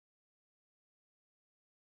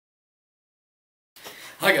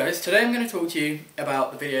Hi guys, today I'm going to talk to you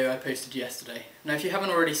about the video I posted yesterday. Now if you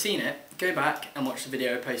haven't already seen it, go back and watch the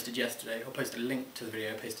video I posted yesterday. I'll post a link to the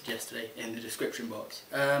video I posted yesterday in the description box.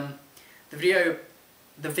 The video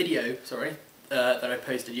that I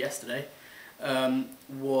posted yesterday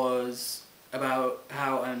was about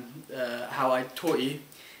how I taught you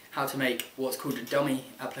how to make what's called a dummy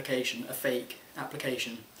application, a fake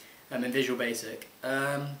application in Visual Basic.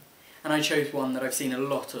 And I chose one that I've seen a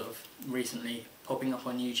lot of recently popping up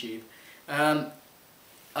on YouTube.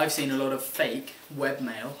 I've seen a lot of fake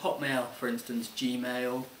webmail, Hotmail for instance,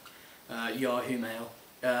 Gmail, Yahoo Mail,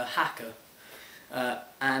 hacker.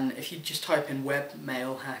 And if you just type in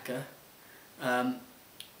webmail hacker on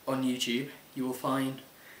YouTube, you will find,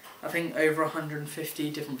 I think, over 150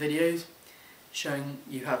 different videos showing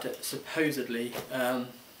you how to supposedly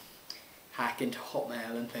hack into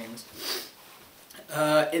Hotmail and things.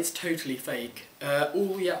 It's totally fake.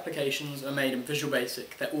 All the applications are made in Visual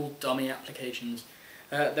Basic. They're all dummy applications.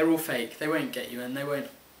 They're all fake. They won't get you in. They won't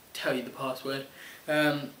tell you the password.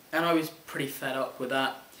 And I was pretty fed up with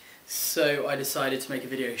that, so I decided to make a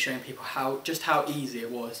video showing people just how easy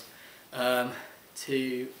it was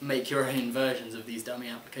to make your own versions of these dummy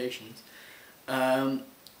applications.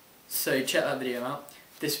 So check that video out.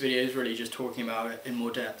 This video is really just talking about it in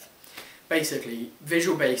more depth. Basically,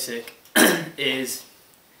 Visual Basic is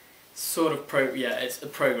sort of it's a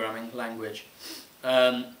programming language,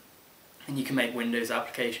 and you can make Windows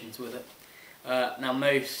applications with it. Now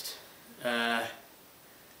most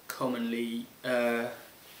commonly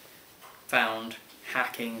found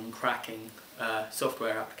hacking and cracking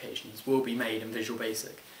software applications will be made in Visual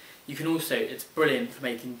Basic. You can also, it's brilliant for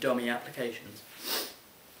making dummy applications.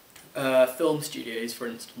 Film studios, for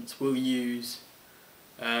instance, will use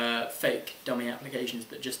fake dummy applications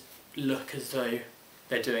that just look as though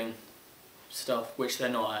they're doing stuff which they're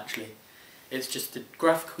not actually. It's just the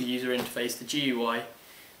graphical user interface, the GUI,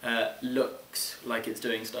 looks like it's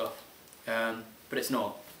doing stuff, but it's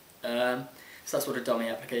not. So that's what a dummy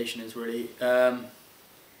application is really.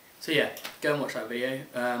 So yeah, go and watch that video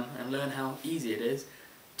and learn how easy it is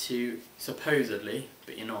to supposedly,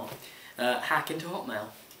 but you're not, hack into Hotmail.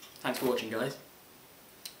 Thanks for watching, guys.